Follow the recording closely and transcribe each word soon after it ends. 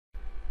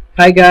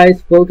Hi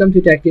guys, welcome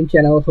to Tech Team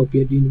channel. Hope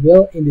you're doing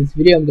well. In this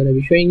video, I'm going to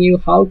be showing you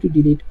how to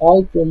delete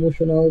all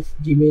promotionals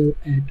Gmail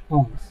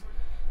add-ons.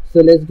 So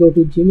let's go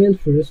to Gmail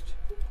first.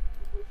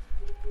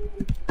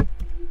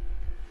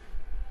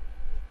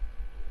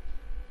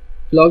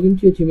 Log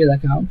into your Gmail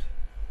account.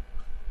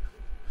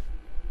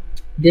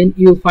 Then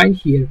you'll find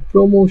here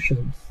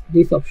promotions,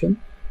 this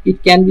option.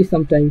 It can be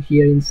sometime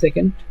here in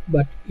second,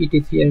 but it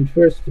is here in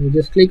first. So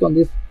just click on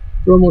this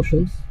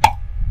promotions.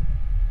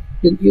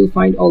 Then you'll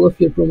find all of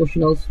your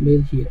promotionals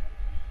mail here.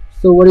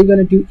 So what you're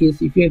going to do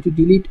is, if you have to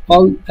delete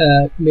all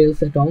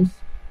mails add-ons,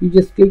 you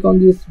just click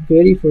on this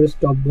very first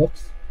top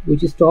box,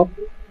 which is top.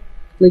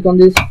 Click on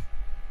this,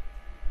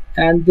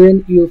 and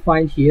then you'll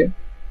find here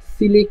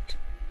select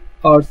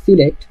all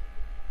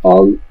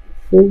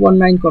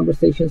 419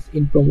 conversations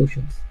in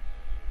promotions.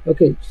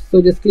 Okay, so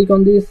just click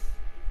on this,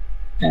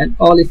 and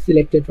all is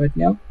selected right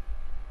now.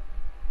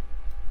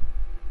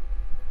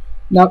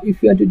 Now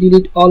if you want to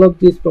delete all of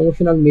these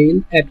promotional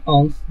mail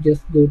add-ons,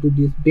 just go to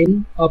this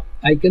bin up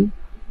icon,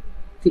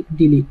 click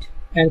delete,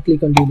 and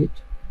click on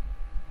delete.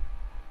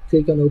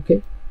 Click on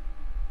OK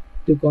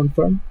to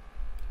confirm.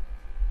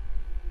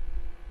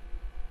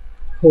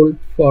 Hold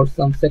for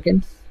some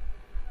seconds,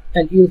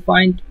 and you'll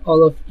find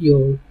all of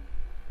your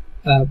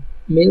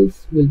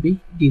mails will be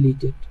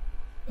deleted.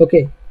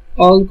 Okay,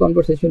 all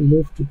conversation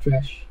move to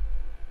trash.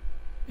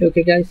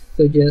 Okay guys,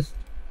 so just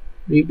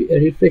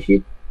refresh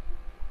it.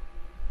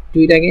 Do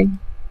it again.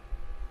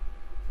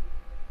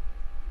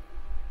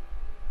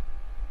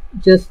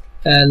 Just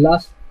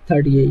last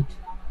 38.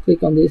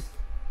 Click on this,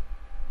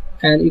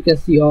 and you can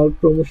see all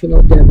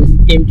promotional tab is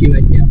empty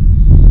right now.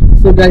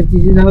 So guys,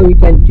 this is how you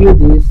can do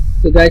this.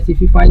 So guys, if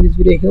you find this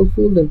video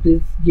helpful, then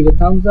please give a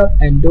thumbs up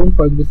and don't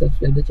forget to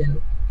subscribe the channel.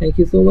 Thank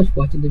you so much for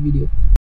watching the video.